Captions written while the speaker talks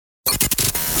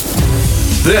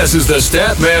This is the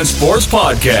Statman Sports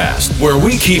Podcast, where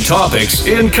we keep topics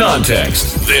in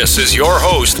context. This is your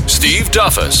host, Steve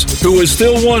Duffus, who is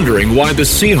still wondering why the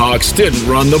Seahawks didn't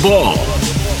run the ball.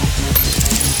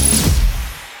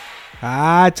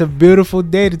 It's a beautiful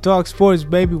day to talk sports,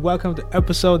 baby. Welcome to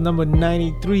episode number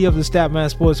 93 of the Statman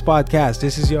Sports Podcast.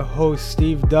 This is your host,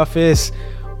 Steve Duffus.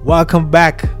 Welcome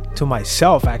back to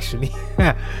myself, actually.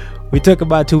 We took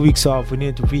about 2 weeks off. We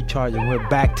needed to recharge, and we're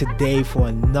back today for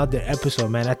another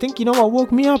episode, man. I think, you know what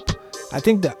woke me up? I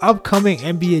think the upcoming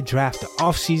NBA draft, the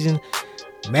offseason,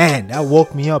 man, that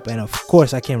woke me up. And of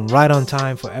course, I came right on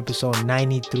time for episode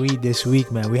 93 this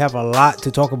week, man. We have a lot to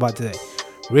talk about today.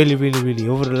 Really.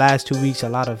 Over the last 2 weeks, a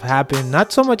lot have happened.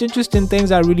 Not so much interesting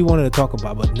things I really wanted to talk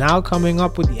about, but now coming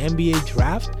up with the NBA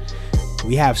draft,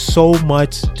 we have so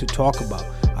much to talk about.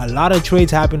 A lot of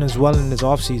trades happen as well in this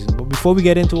offseason. But before we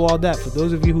get into all that, for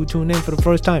those of you who tune in for the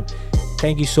first time,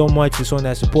 thank you so much for showing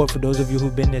that support. For those of you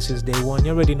who've been there since day one,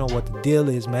 you already know what the deal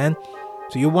is, man.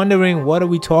 So you're wondering, what are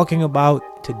we talking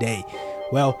about today?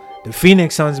 Well, the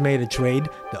Phoenix Suns made a trade.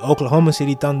 The Oklahoma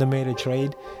City Thunder made a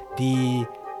trade. The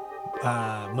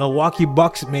Milwaukee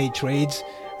Bucks made trades.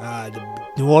 The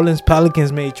New Orleans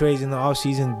Pelicans made trades in the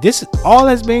offseason. This all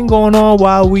has been going on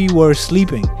while we were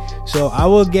sleeping. So I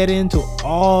will get into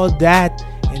all that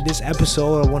in this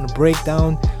episode. I want to break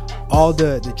down all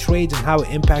the trades and how it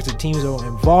impacts the teams that are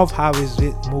involved. How is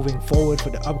it moving forward for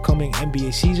the upcoming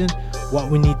NBA season? What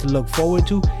we need to look forward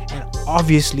to. And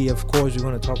obviously, of course, we're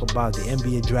going to talk about the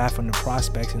NBA draft and the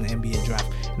prospects in the NBA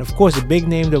draft. And of course, the big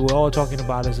name that we're all talking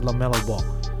about is LaMelo Ball.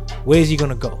 Where is he going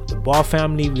to go? The Ball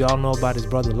family, we all know about his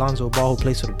brother Lonzo Ball, who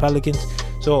plays for the Pelicans.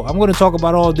 So I'm going to talk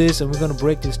about all this, and we're going to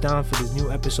break this down for this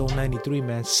new episode 93,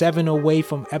 man. 7 away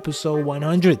from episode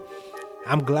 100.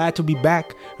 I'm glad to be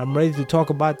back. I'm ready to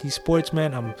talk about these sports,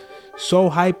 man. I'm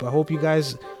so hyped. I hope you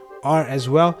guys are as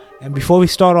well. And before we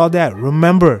start all that,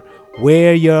 remember,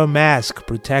 wear your mask.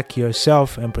 Protect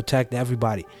yourself and protect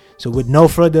everybody. So with no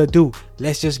further ado,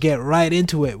 let's just get right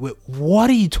into it.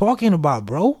 What are you talking about,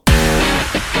 bro?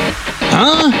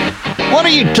 Huh? What are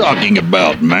you talking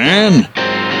about, man?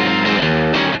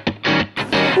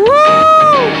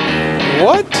 Woo!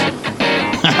 What?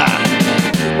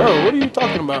 Bro, what are you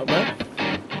talking about, man?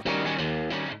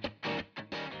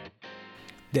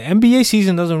 The NBA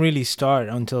season doesn't really start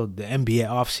until the NBA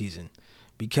offseason,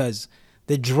 because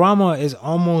the drama is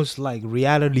almost like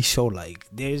reality show like.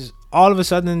 There's all of a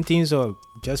sudden teams are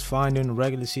just fine during the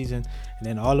regular season, and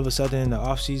then all of a sudden in the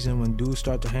off season, when dudes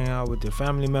start to hang out with their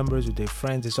family members, with their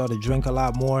friends, they start to drink a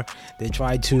lot more. They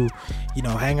try to,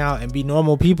 hang out and be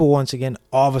normal people once again.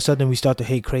 All of a sudden we start to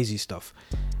hate crazy stuff.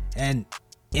 And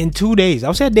in 2 days,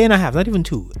 I'll say a day and a half, not even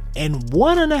two, in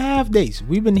 1.5 days,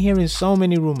 we've been hearing so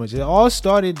many rumors. It all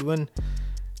started when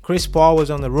Chris Paul was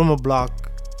on the rumor block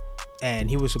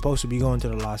and he was supposed to be going to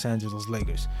the Los Angeles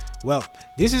Lakers. Well,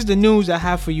 this is the news I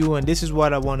have for you, and this is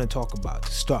what I want to talk about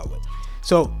to start with.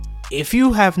 So, if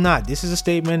you have not, this is a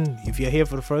statement. If you're here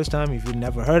for the first time, if you've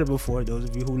never heard it before, those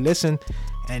of you who listen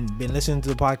and been listening to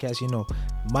the podcast,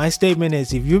 my statement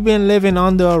is, if you've been living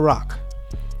under a rock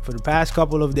for the past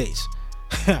couple of days,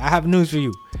 I have news for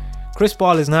you. Chris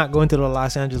Paul is not going to the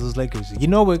Los Angeles Lakers. You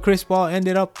know where Chris Paul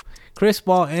ended up? Chris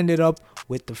Paul ended up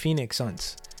with the Phoenix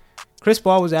Suns. Chris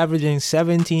Paul was averaging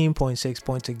 17.6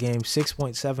 points a game,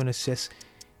 6.7 assists,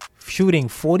 shooting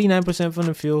 49% from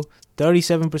the field,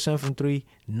 37% from three,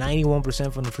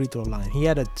 91% from the free throw line. He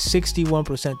had a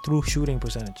 61% through shooting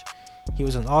percentage. He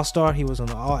was an all-star, he was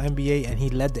an all-NBA, and he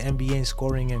led the NBA in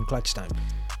scoring and clutch time.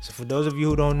 So for those of you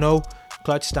who don't know,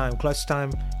 clutch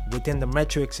time within the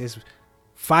metrics is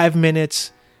 5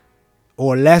 minutes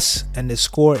or less, and the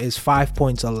score is 5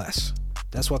 points or less.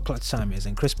 That's what clutch time is.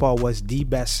 And Chris Paul was the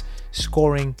best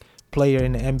scoring player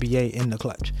in the NBA in the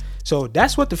clutch. So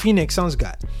that's what the Phoenix Suns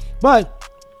got.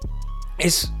 But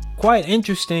it's quite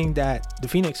interesting that the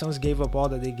Phoenix Suns gave up all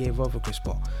that they gave up for Chris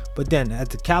Paul. But then at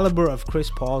the caliber of Chris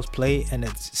Paul's play and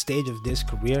at the stage of this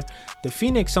career, the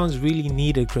Phoenix Suns really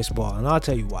needed Chris Paul. And I'll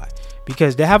tell you why.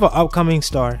 Because they have an upcoming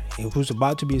star who's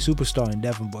about to be a superstar in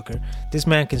Devin Booker. This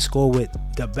man can score with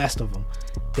the best of them.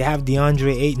 They have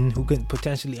DeAndre Ayton, who can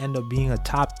potentially end up being a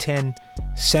top 10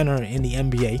 center in the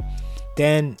NBA.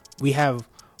 Then we have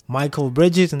Michael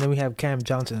Bridges, and then we have Cam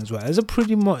Johnson as well. It's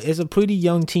a pretty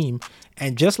young team,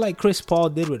 and just like Chris Paul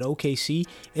did with OKC,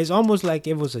 it's almost like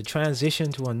it was a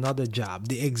transition to another job,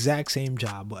 the exact same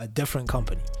job, but a different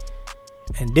company.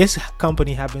 And this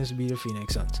company happens to be the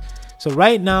Phoenix Suns. So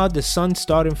right now, the Suns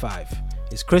starting five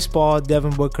is Chris Paul,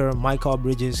 Devin Booker, Michael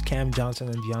Bridges, Cam Johnson,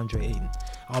 and DeAndre Ayton.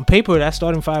 On paper, that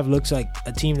starting five looks like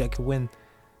a team that could win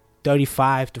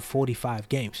 35 to 45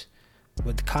 games.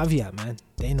 with the caveat, man,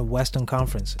 they're in the Western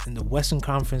Conference, and the Western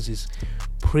Conference is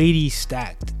pretty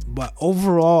stacked. But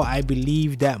overall, I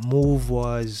believe that move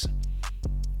was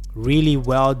really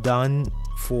well done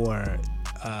for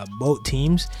both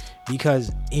teams,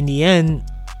 because in the end,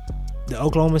 the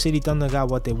Oklahoma City Thunder got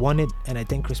what they wanted, and I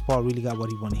think Chris Paul really got what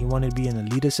he wanted. He wanted to be in a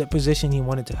leadership position. He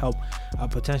wanted to help a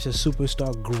potential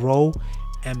superstar grow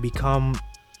and become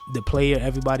the player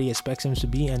everybody expects him to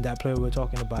be, and that player we're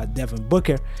talking about, Devin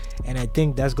Booker, and I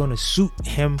think that's going to suit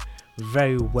him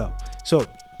very well. So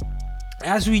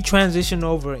as we transition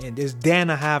over in this day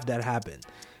and a half that happened,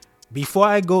 before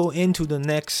I go into the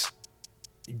next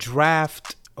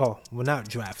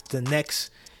the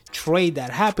next trade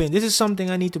that happened, this is something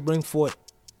I need to bring forth,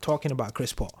 talking about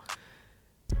Chris Paul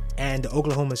and the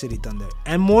Oklahoma City Thunder,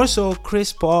 and more so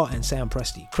Chris Paul and Sam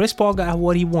Presti. Chris Paul got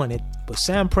what he wanted, but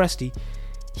Sam Presti,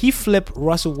 he flipped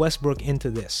Russell Westbrook into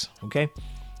this, okay?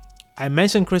 I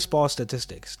mentioned Chris Paul's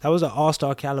statistics. That was an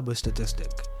all-star caliber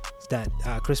statistic that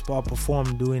Chris Paul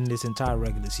performed during this entire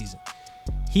regular season.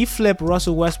 He flipped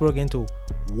Russell Westbrook into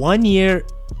 1 year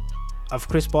of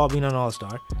Chris Paul being an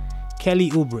all-star,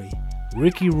 Kelly Oubre,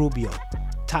 Ricky Rubio,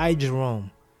 Ty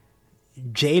Jerome,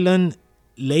 Jalen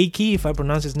Lakey, if I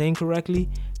pronounce his name correctly,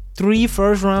 3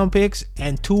 first-round picks,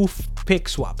 and 2 pick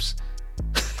swaps.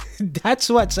 That's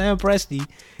what Sam Presti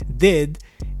did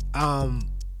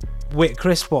with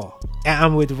Chris Paul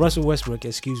and with Russell Westbrook,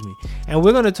 excuse me. And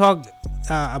we're going to talk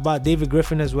about David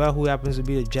Griffin as well, who happens to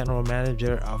be the general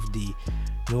manager of the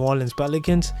New Orleans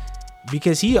Pelicans,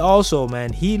 because he also,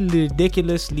 man, he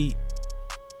ridiculously,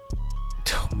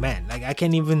 like I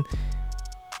can't even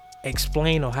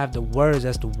explain or have the words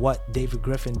as to what David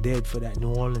Griffin did for that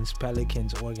New Orleans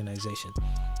Pelicans organization.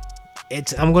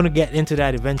 I'm going to get into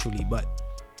that eventually, but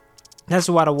that's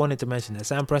what I wanted to mention. That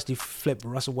Sam Presti flipped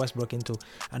Russell Westbrook into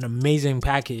an amazing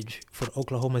package for the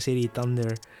Oklahoma City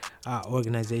Thunder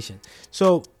organization.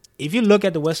 So if you look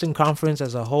at the Western Conference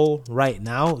as a whole right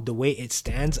now, the way it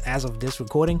stands as of this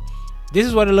recording, this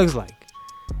is what it looks like.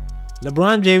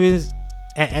 LeBron James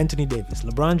and Anthony Davis.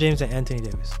 LeBron James and Anthony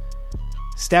Davis.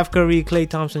 Steph Curry, Klay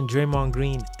Thompson, Draymond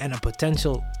Green, and a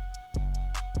potential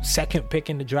second pick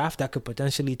in the draft that could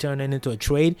potentially turn into a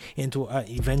trade into an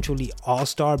eventually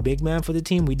all-star big man for the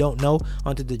team. We don't know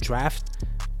until the draft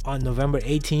on November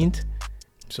 18th.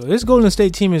 So this Golden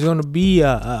State team is going to be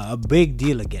a big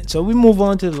deal again. So we move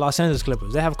on to the Los Angeles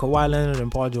Clippers. They have Kawhi Leonard and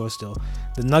Paul George still.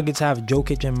 The Nuggets have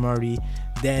Jokic and Murray.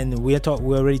 Then we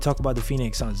already talked about the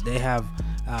Phoenix Suns. They have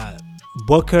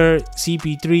Booker,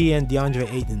 CP3, and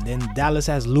DeAndre Ayton. Then Dallas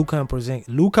has Luka and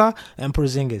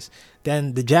Porzingis.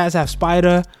 Then the Jazz have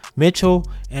Spider, Mitchell,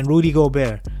 and Rudy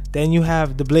Gobert. Then you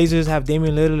have the Blazers have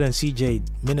Damian Lillard and CJ.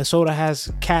 Minnesota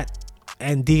has Cat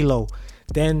and D'Lo.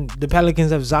 Then the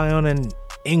Pelicans have Zion and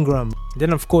Ingram.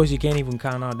 Then of course you can't even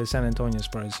count out the San Antonio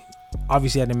Spurs.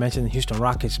 Obviously I didn't mention the Houston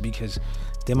Rockets because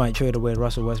they might trade away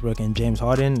Russell Westbrook and James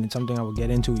Harden. It's something I will get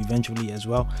into eventually as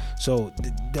well. So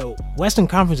the Western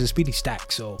Conference is pretty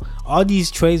stacked. So all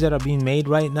these trades that are being made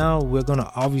right now, we're going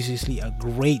to obviously see a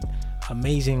great,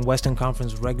 amazing Western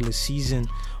Conference regular season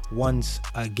once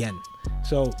again.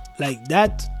 So like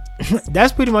that,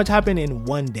 that's pretty much happened in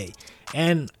one day.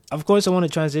 And of course I want to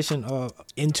transition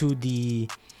into the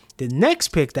next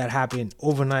pick that happened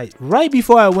overnight, right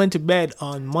before I went to bed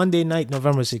on Monday night,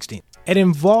 November 16th. It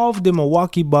involved the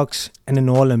Milwaukee Bucks and the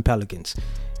New Orleans Pelicans.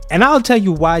 And I'll tell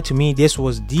you why, to me, this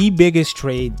was the biggest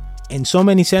trade in so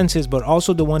many senses, but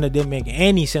also the one that didn't make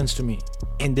any sense to me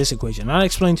in this equation. I'll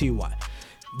explain to you why.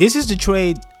 This is the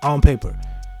trade on paper.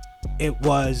 It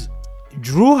was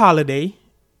Jrue Holiday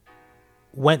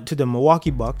went to the Milwaukee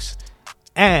Bucks,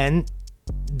 and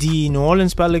the New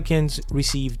Orleans Pelicans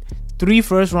received 3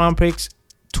 first-round picks,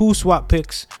 2 swap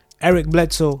picks, Eric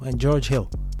Bledsoe, and George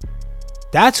Hill.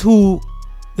 That's who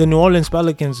the New Orleans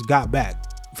Pelicans got back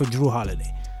for Jrue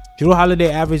Holiday. Jrue Holiday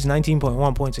averaged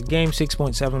 19.1 points a game,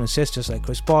 6.7 assists, just like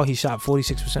Chris Paul. He shot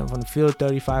 46% from the field,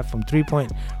 35% from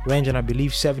three-point range, and I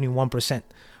believe 71%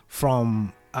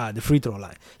 from the free throw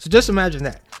line. So just imagine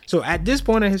that. So at this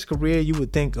point in his career, you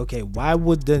would think, okay, why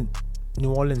would the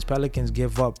New Orleans Pelicans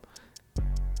give up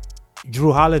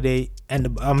Jrue Holiday? And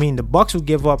the Bucks would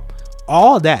give up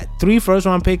all that, 3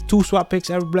 first-round picks, 2 swap picks,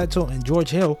 Eric Bledsoe, and George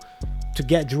Hill to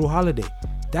get Jrue Holiday.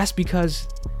 That's because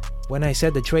when I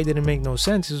said the trade didn't make no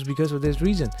sense, it was because of this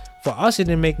reason. For us, it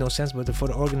didn't make no sense, but for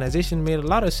the organization, it made a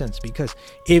lot of sense. Because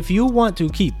if you want to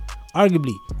keep,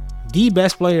 arguably, the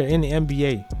best player in the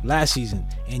NBA last season,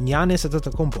 and Giannis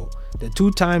Antetokounmpo, the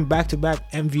 2-time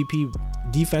back-to-back MVP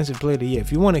Defensive Player of the Year,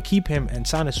 if you want to keep him and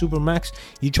sign a Supermax,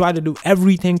 you try to do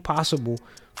everything possible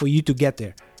for you to get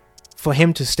there, for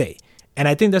him to stay. And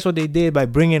I think that's what they did by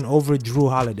bringing over Jrue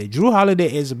Holiday. Jrue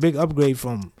Holiday is a big upgrade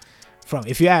from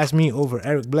if you ask me, over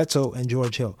Eric Bledsoe and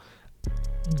George Hill.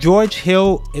 George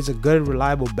Hill is a good,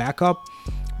 reliable backup.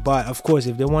 But, of course,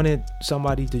 if they wanted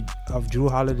somebody of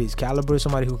Jrue Holiday's caliber,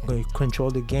 somebody who can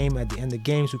control the game at the end of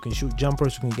games, who can shoot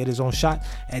jumpers, who can get his own shot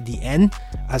at the end,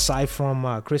 aside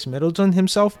from Chris Middleton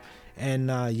himself and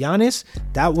Giannis,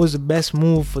 that was the best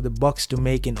move for the Bucks to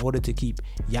make in order to keep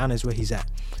Giannis where he's at.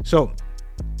 So,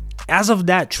 as of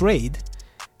that trade,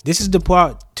 this is the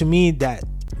part to me that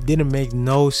didn't make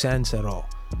no sense at all,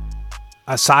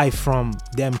 aside from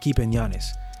them keeping Giannis.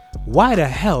 Why the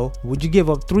hell would you give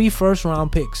up 3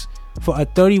 first-round picks for a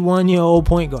 31-year-old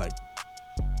point guard?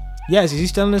 Yes, is he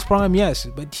still in his prime? Yes,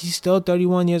 but he's still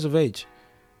 31 years of age.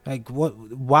 Like, what?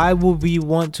 Why would we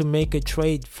want to make a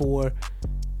trade for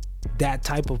that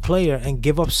type of player and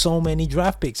give up so many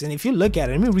draft picks? And if you look at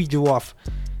it, let me read you off,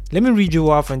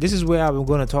 and this is where I'm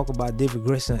going to talk about David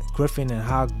Griffin and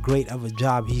how great of a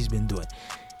job he's been doing.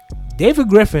 David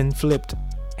Griffin flipped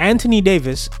Anthony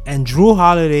Davis and Jrue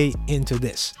Holiday into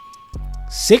this.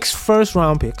 6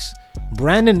 first-round picks,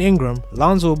 Brandon Ingram,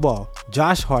 Lonzo Ball,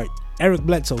 Josh Hart, Eric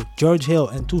Bledsoe, George Hill,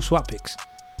 and 2 swap picks.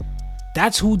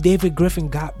 That's who David Griffin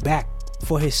got back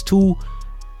for his 2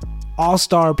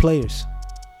 all-star players.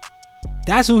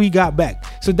 That's who he got back.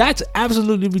 So that's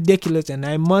absolutely ridiculous, and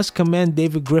I must commend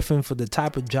David Griffin for the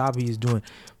type of job he is doing.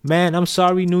 Man, I'm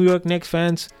sorry, New York Knicks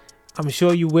fans. I'm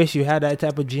sure you wish you had that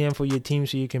type of GM for your team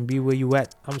so you can be where you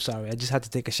at. I'm sorry, I just had to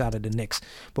take a shot at the Knicks.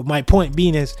 But my point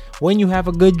being is, when you have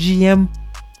a good GM,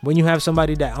 when you have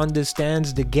somebody that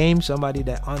understands the game, somebody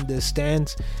that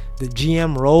understands the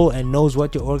GM role and knows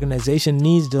what your organization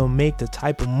needs, to make the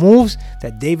type of moves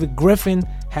that David Griffin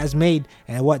has made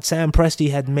and what Sam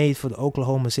Presti had made for the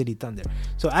Oklahoma City Thunder.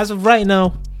 So as of right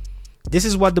now, this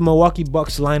is what the Milwaukee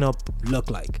Bucks lineup look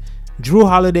like. Jrue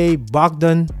Holiday,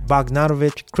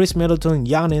 Bogdanovic, Chris Middleton,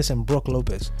 Giannis, and Brook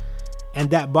Lopez. And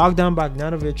that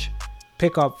Bogdanovic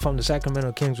pickup from the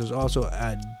Sacramento Kings was also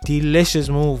a delicious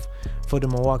move for the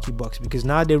Milwaukee Bucks, because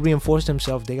now they reinforced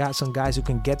themselves. They got some guys who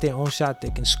can get their own shot, they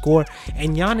can score,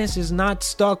 and Giannis is not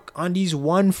stuck on these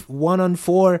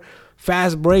 1-on-4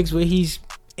 fast breaks where he's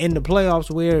in the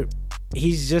playoffs, where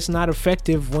he's just not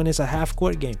effective when it's a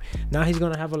half-court game. Now he's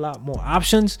going to have a lot more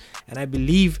options, and I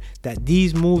believe that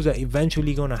these moves are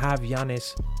eventually going to have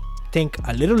Giannis think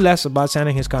a little less about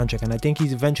signing his contract, and I think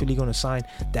he's eventually going to sign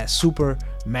that super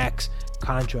max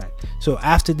contract. So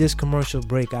after this commercial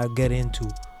break, I'll get into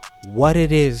what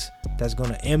it is that's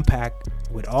going to impact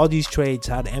with all these trades,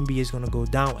 how the NBA is going to go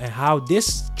down, and how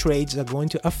these trades are going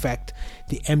to affect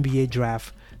the NBA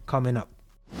draft coming up.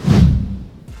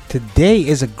 Today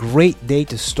is a great day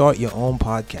to start your own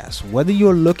podcast. Whether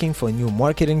you're looking for a new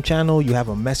marketing channel, you have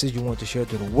a message you want to share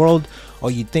to the world,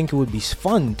 or you think it would be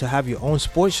fun to have your own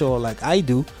sports show like I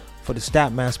do for the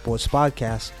Statman Sports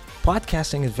Podcast,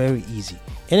 podcasting is very easy,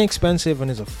 inexpensive,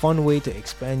 and is a fun way to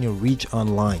expand your reach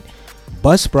online.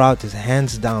 Buzzsprout is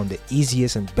hands down the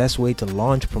easiest and best way to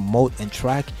launch, promote, and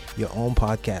track your own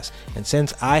podcast. And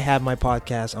since I have my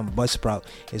podcast on Buzzsprout,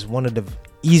 it's one of the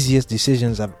easiest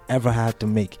decisions I've ever had to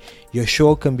make. Your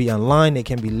show can be online. It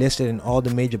can be listed in all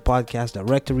the major podcast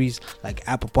directories like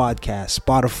Apple Podcasts,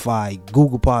 Spotify,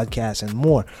 Google Podcasts, and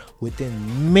more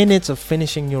within minutes of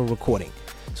finishing your recording.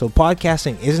 So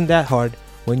podcasting isn't that hard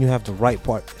when you have the right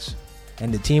partners.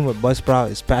 And the team at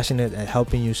Buzzsprout is passionate at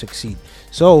helping you succeed.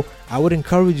 So I would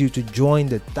encourage you to join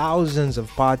the thousands of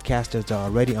podcasters that are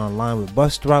already online with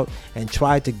Buzzsprout and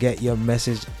try to get your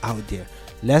message out there.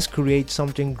 Let's create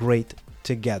something great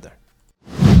together.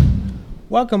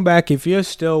 Welcome back. If you're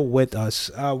still with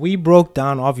us, we broke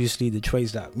down obviously the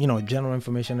trades that, general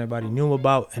information everybody knew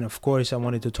about, and of course I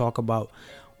wanted to talk about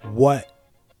what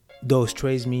those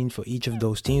trades mean for each of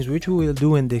those teams, which we will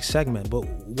do in this segment.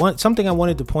 But something I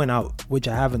wanted to point out, which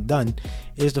I haven't done,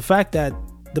 is the fact that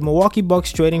the Milwaukee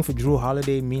Bucks trading for Jrue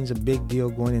Holiday means a big deal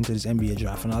going into this NBA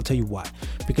draft, and I'll tell you why.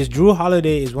 Because Jrue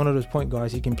Holiday is one of those point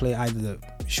guards. He can play either the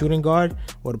shooting guard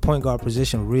or the point guard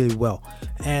position really well.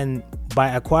 And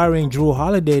by acquiring Jrue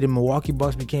Holiday, the Milwaukee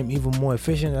Bucks became even more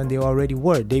efficient than they already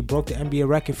were. They broke the NBA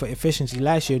record for efficiency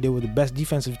last year. They were the best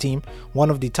defensive team, one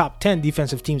of the top 10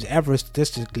 defensive teams ever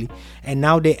statistically. And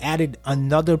now they added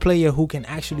another player who can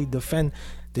actually defend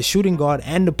the shooting guard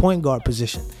and the point guard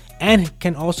position, and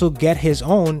can also get his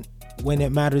own when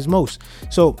it matters most.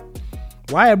 So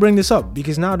why I bring this up?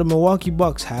 Because now the Milwaukee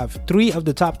Bucks have 3 of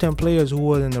the top 10 players who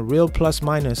were in the real plus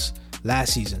minus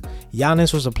last season.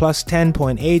 Giannis was a plus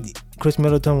 10.8, Chris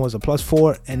Middleton was a plus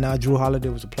 4, and now Jrue Holiday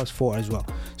was a plus 4 as well.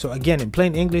 So again, in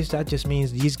plain English, that just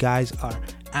means these guys are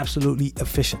absolutely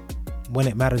efficient when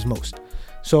it matters most.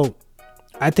 So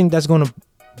I think that's going to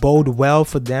bode well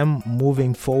for them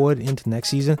moving forward into next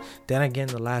season. Then again,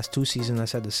 the last 2 seasons, I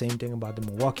said the same thing about the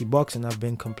Milwaukee Bucks, and I've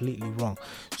been completely wrong.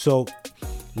 So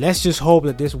let's just hope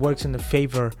that this works in the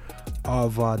favor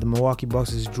of the Milwaukee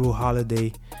Bucks' Jrue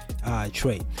Holiday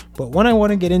trade. But what I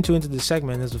want to get into this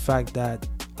segment is the fact that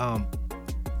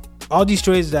all these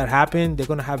trades that happen, they're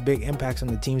going to have big impacts on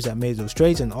the teams that made those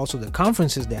trades and also the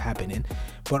conferences they happen in.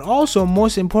 But also,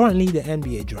 most importantly, the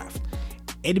NBA draft.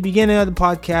 At the beginning of the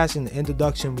podcast, in the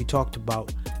introduction, we talked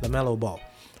about LaMelo Ball.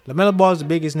 LaMelo Ball is the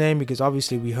biggest name because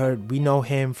obviously we know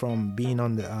him from being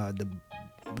on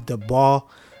the Ball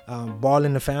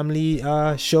in the Family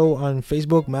show on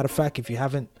Facebook. Matter of fact, if you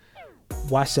haven't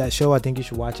watched that show, I think you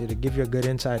should watch it. It'll give you a good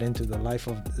insight into the life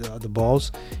of the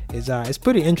Balls. It's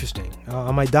pretty interesting.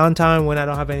 On my downtime when I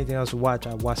don't have anything else to watch,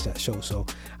 I watch that show. So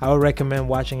I would recommend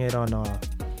watching it on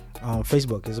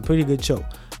Facebook. It's a pretty good show.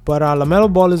 But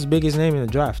LaMelo Ball is the biggest name in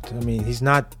the draft. I mean, he's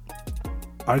not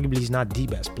the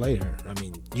best player. I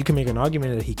mean, you can make an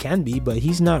argument that he can be, but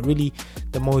he's not really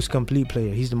the most complete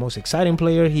player. He's the most exciting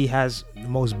player. He has the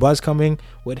most buzz coming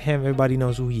with him. Everybody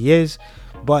knows who he is.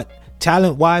 But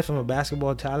talent-wise, from a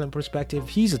basketball talent perspective,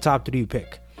 he's a top 3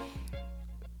 pick.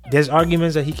 There's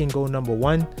arguments that he can go number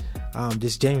 1.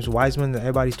 This James Wiseman that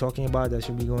everybody's talking about that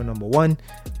should be going number 1.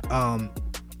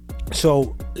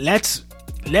 So let's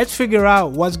figure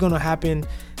out what's gonna happen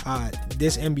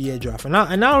this NBA draft, and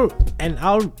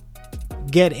I'll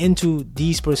get into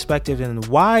these perspectives and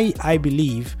why I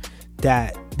believe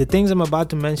that the things I'm about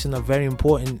to mention are very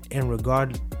important in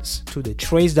regards to the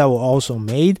trades that were also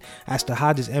made as to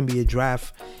how this NBA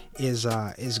draft is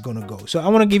gonna go. So I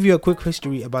want to give you a quick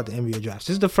history about the NBA draft.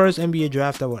 This is the first NBA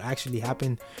draft that will actually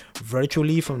happen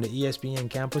virtually from the ESPN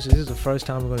campus. This is the first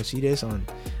time we're going to see this on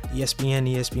ESPN,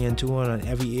 ESPN2, and on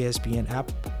every ESPN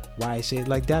app. Why I say it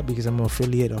like that? Because I'm an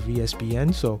affiliate of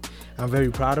ESPN, so I'm very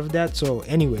proud of that. So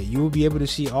anyway, you will be able to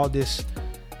see all this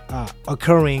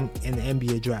occurring in the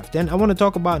NBA draft. Then I want to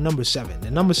talk about number 7.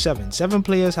 And number 7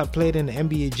 players have played in the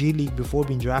NBA G League before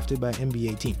being drafted by an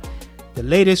NBA team. The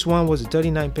latest one was the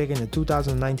 39th pick in the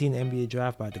 2019 NBA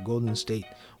draft by the Golden State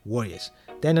Warriors.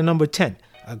 Then at number 10,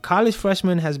 a college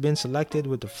freshman has been selected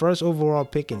with the first overall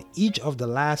pick in each of the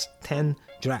last 10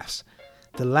 drafts.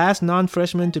 The last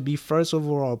non-freshman to be first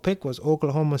overall pick was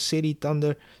Oklahoma City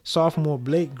Thunder sophomore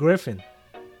Blake Griffin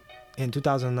in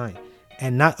 2009.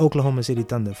 And not Oklahoma City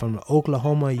Thunder, from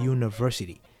Oklahoma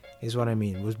University is what I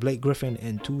mean. It was Blake Griffin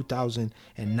in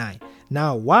 2009.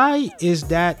 Now, why is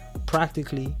that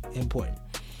practically important?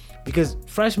 Because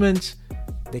freshmen,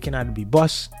 they can either be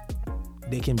bust,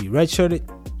 they can be redshirted,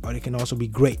 or they can also be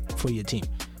great for your team.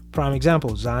 Prime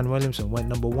example, Zion Williamson went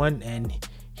number 1 and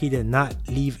he did not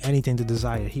leave anything to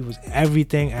desire. He was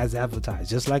everything as advertised.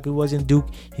 Just like it was in Duke,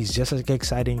 he's just as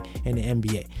exciting in the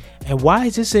NBA. And why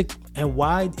is this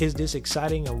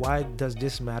exciting, and why does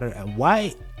this matter, and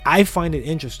why I find it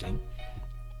interesting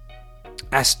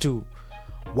as to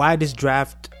why this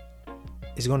draft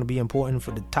is going to be important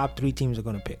for the top 3 teams are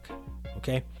going to pick.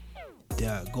 Okay?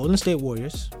 The Golden State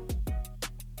Warriors,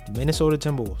 the Minnesota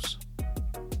Timberwolves.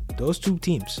 Those 2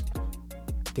 teams,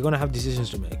 they're going to have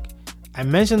decisions to make. I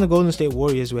mentioned the Golden State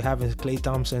Warriors were having Klay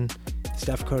Thompson,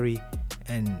 Steph Curry,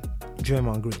 and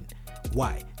Draymond Green.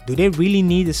 Why? Do they really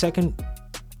need a second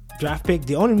draft pick?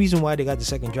 The only reason why they got the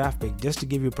second draft pick, just to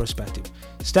give you perspective,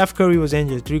 Steph Curry was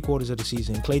injured 3/4 of the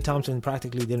season. Klay Thompson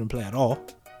practically didn't play at all.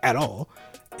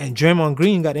 And Draymond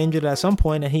Green got injured at some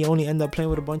point, and he only ended up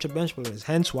playing with a bunch of bench players.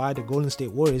 Hence why the Golden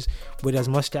State Warriors, with as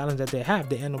much talent that they have,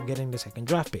 they end up getting the second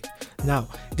draft pick. Now,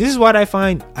 this is what I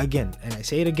find, again, and I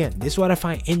say it again, this is what I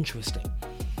find interesting.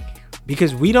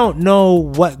 Because we don't know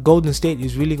what Golden State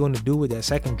is really going to do with that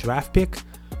second draft pick.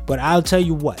 But I'll tell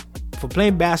you what, for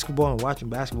playing basketball and watching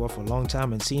basketball for a long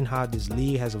time and seeing how this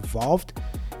league has evolved,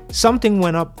 something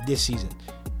went up this season.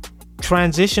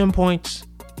 Transition points,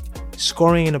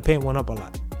 scoring in the paint went up a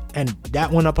lot. And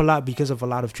that went up a lot because of a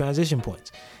lot of transition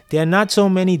points. There are not so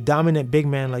many dominant big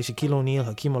men like Shaquille O'Neal,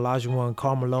 Hakeem Olajuwon,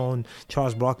 Karl Malone,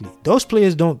 Charles Barkley. Those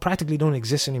players practically don't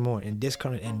exist anymore in this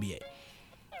current NBA.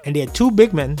 And there are 2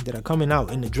 big men that are coming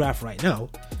out in the draft right now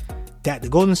that the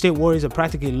Golden State Warriors are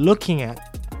practically looking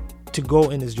at to go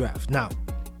in this draft. Now,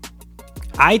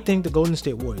 I think the Golden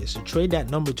State Warriors should trade that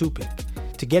number 2 pick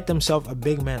to get themselves a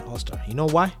big man all-star. You know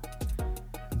why?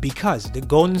 Because the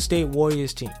Golden State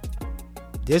Warriors team,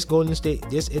 this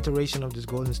iteration of this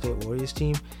Golden State Warriors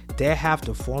team, they have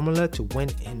the formula to win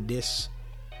in this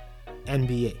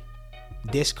NBA,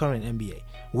 this current NBA.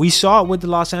 We saw it with the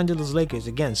Los Angeles Lakers.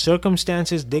 Again,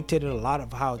 circumstances dictated a lot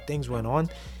of how things went on.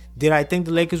 Did I think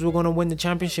the Lakers were going to win the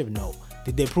championship? No.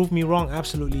 Did they prove me wrong?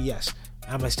 Absolutely yes.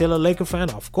 Am I still a Laker fan?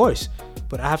 Of course.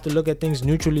 But I have to look at things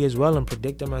neutrally as well and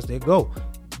predict them as they go.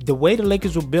 The way the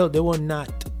Lakers were built, they were not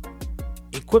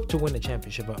equipped to win the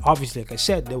championship. But obviously, like I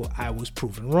said, I was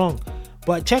proven wrong.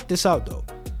 But check this out, though.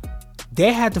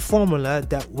 They had the formula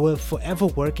that will forever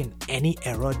work in any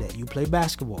era that you play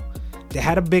basketball. They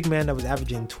had a big man that was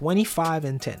averaging 25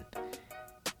 and 10.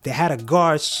 They had a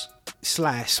guard /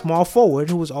 small forward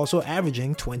who was also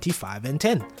averaging 25 and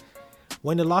 10.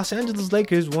 When the Los Angeles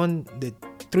Lakers won the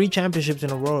 3 championships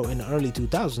in a row in the early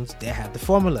 2000s, they had the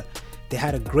formula. They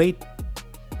had a great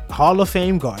Hall of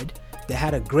Fame guard. They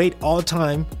had a great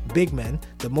all-time big man,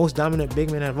 the most dominant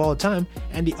big man of all time,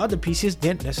 and the other pieces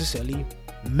didn't necessarily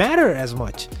matter as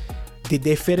much. Did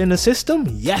they fit in the system?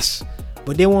 Yes,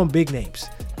 but they weren't big names.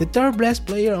 The third best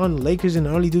player on the Lakers in the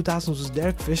early 2000s was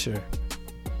Derek Fisher.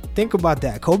 Think about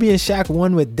that. Kobe and Shaq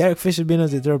won with Derek Fisher being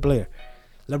as the third player.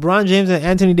 LeBron James and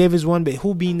Anthony Davis won, but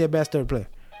who being their best third player?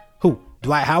 Who?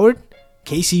 Dwight Howard?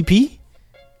 KCP?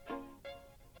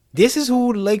 This is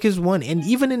who the Lakers won. And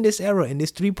even in this era, in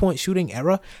this 3-point shooting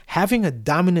era, having a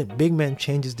dominant big man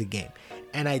changes the game.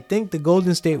 And I think the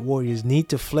Golden State Warriors need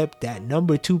to flip that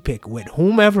number 2 pick with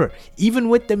whomever, even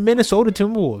with the Minnesota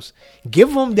Timberwolves.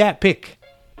 Give them that pick.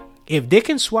 If they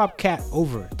can swap Cat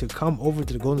over to come over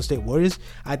to the Golden State Warriors,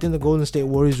 I think the Golden State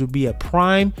Warriors would be a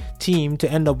prime team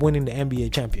to end up winning the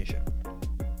NBA championship.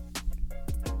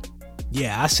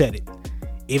 Yeah, I said it.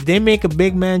 If they make a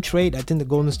big man trade, I think the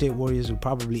Golden State Warriors will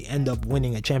probably end up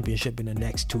winning a championship in the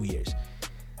next 2 years.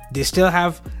 They still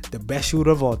have the best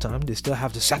shooter of all time. They still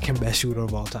have the second best shooter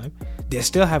of all time. They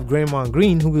still have Draymond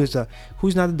Green, who's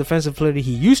not the defensive player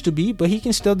he used to be, but he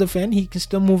can still defend. He can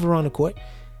still move around the court.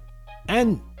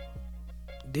 And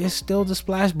they're still the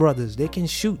Splash Brothers. They can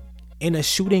shoot in a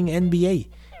shooting NBA.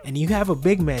 And you have a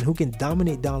big man who can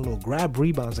dominate down low, grab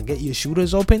rebounds, and get your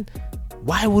shooters open.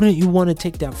 Why wouldn't you want to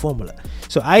take that formula?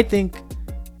 So I think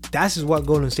that's what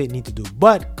Golden State need to do.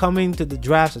 But coming to the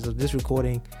draft as of this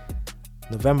recording,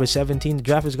 November 17th, the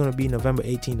draft is going to be November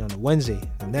 18th on a Wednesday,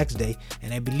 the next day.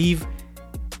 And I believe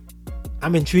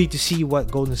I'm intrigued to see what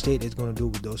Golden State is going to do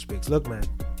with those picks. Look, man,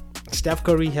 Steph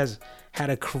Curry has had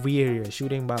a career here,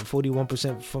 shooting about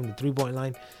 41% from the 3-point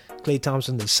line. Klay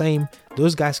Thompson the same.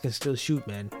 Those guys can still shoot,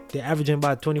 man. They're averaging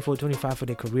about 24-25 for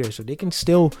their career, so they can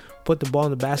still put the ball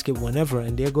in the basket whenever,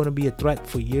 and they're going to be a threat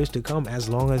for years to come as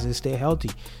long as they stay healthy.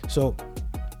 So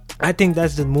I think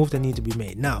that's the move that needs to be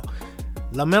made. Now,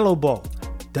 LaMelo Ball,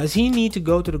 does he need to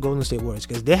go to the Golden State Warriors?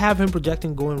 Because they have him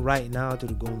projecting going right now to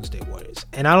the Golden State Warriors,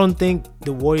 and I don't think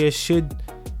the Warriors should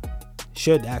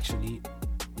actually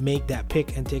make that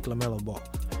pick and take LaMelo Ball.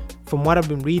 From what I've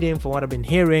been reading, from what I've been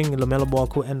hearing, LaMelo Ball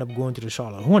could end up going to the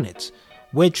Charlotte Hornets,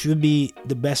 which would be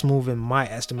the best move in my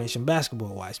estimation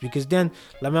basketball-wise, because then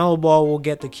LaMelo Ball will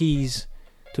get the keys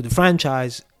to the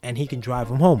franchise and he can drive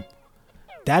them home.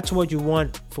 That's what you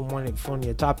want from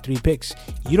your top 3 picks.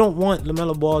 You don't want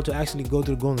LaMelo Ball to actually go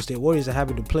to the Golden State Warriors and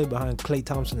having to play behind Klay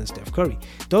Thompson and Steph Curry.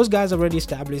 Those guys are already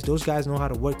established. Those guys know how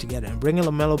to work together. And bringing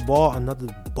LaMelo Ball, another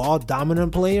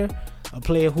ball-dominant player, a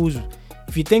player who's,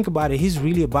 if you think about it, he's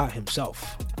really about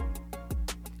himself.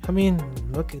 I mean,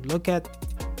 look at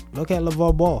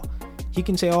LaVar Ball. He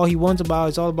can say all he wants about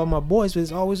it's all about my boys, but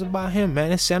it's always about him,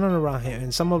 man. It's centered around him.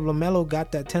 And some of LaMelo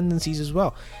got that tendencies as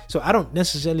well. So I don't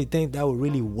necessarily think that would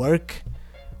really work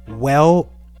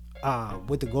well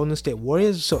with the Golden State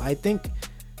Warriors. So I think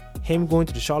him going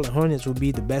to the Charlotte Hornets would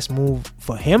be the best move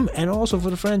for him and also for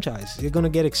the franchise. They're going to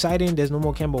get exciting. There's no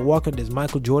more Kemba Walker. There's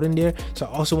Michael Jordan there. So I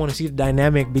also want to see the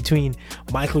dynamic between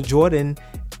Michael Jordan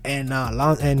and not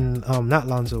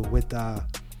Lonzo, with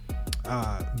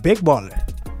Big Baller.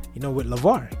 With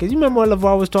LaVar. Because you remember when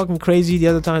LaVar was talking crazy the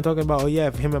other time, talking about,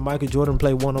 if him and Michael Jordan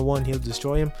play one-on-one, he'll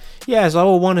destroy him. Yeah, so I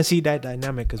would want to see that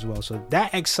dynamic as well. So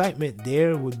that excitement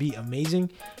there would be amazing.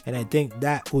 And I think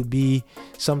that would be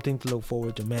something to look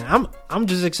forward to, man. I'm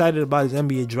just excited about this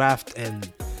NBA draft.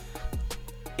 And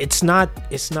it's not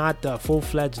the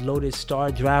full-fledged loaded star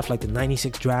draft like the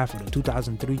 96 draft or the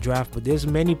 2003 draft. But there's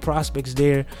many prospects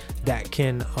there that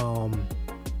can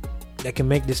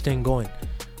make this thing going.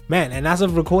 Man, and as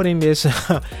of recording this,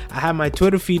 I have my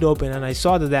Twitter feed open and I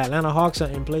saw that the Atlanta Hawks are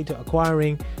in play to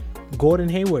acquiring Gordon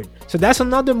Hayward. So that's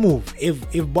another move.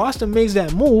 If Boston makes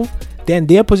that move, then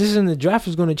their position in the draft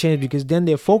is going to change, because then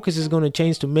their focus is going to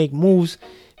change to make moves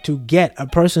to get a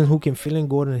person who can fill in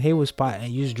Gordon Hayward's spot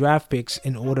and use draft picks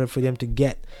in order for them to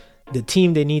get the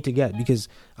team they need to get. Because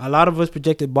a lot of us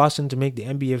projected Boston to make the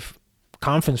NBA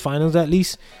conference finals at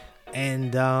least.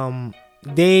 And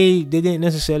they didn't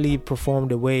necessarily perform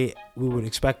the way we would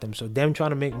expect them. So them trying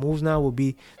to make moves now will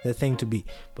be the thing to be.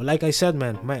 But like I said,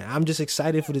 man, I'm just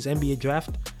excited for this NBA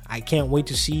draft. I can't wait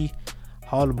to see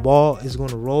how the ball is going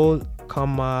to roll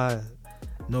come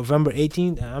November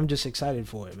 18th, and I'm just excited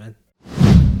for it, man.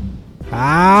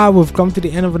 We've come to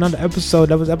the end of another episode.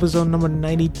 That was episode number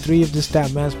 93 of the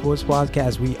Statman Sports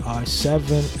Podcast. We are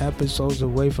 7 episodes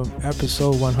away from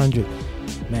episode 100.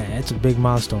 Man, it's a big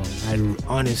milestone. I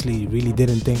honestly really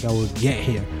didn't think I would get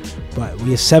here, but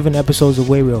we are 7 episodes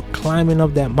away. We're climbing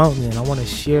up that mountain, and I want to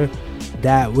share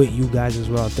that with you guys as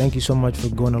well. Thank you so much for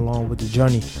going along with the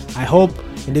journey. I hope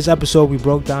in this episode we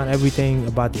broke down everything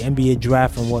about the NBA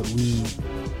draft and what we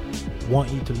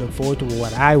want you to look forward to, or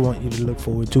what I want you to look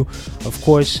forward to. Of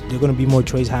course, there are going to be more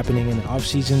trades happening in the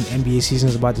offseason. NBA season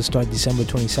is about to start December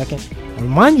 22nd. And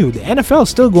remind you, the NFL is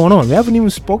still going on. We haven't even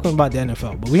spoken about the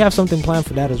NFL, but we have something planned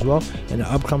for that as well in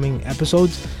the upcoming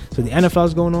episodes. So the NFL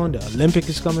is going on. The Olympic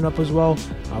is coming up as well.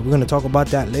 We're going to talk about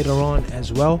that later on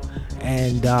as well.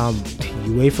 And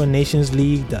UEFA Nations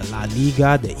League, the La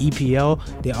Liga, the EPL,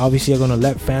 they obviously are going to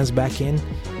let fans back in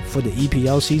for the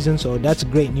EPL season, so that's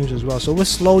great news as well. So we're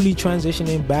slowly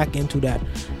transitioning back into that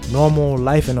normal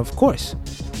life, and of course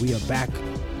we are back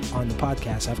on the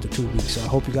podcast after 2 weeks. So I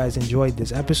hope you guys enjoyed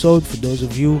this episode. For those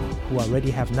of you who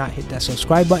already have not hit that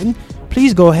subscribe button,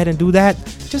 please go ahead and do that.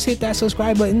 Just hit that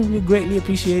subscribe button. We greatly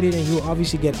appreciate it, and you'll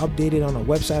obviously get updated on our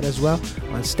website as well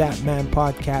on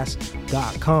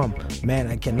statmanpodcast.com. Man,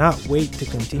 I cannot wait to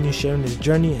continue sharing this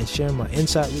journey and sharing my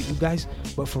insight with you guys.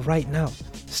 But for right now,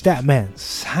 Statman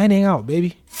signing out,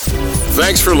 baby.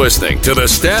 Thanks for listening to the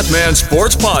Statman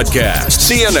Sports Podcast.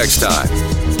 See you next time.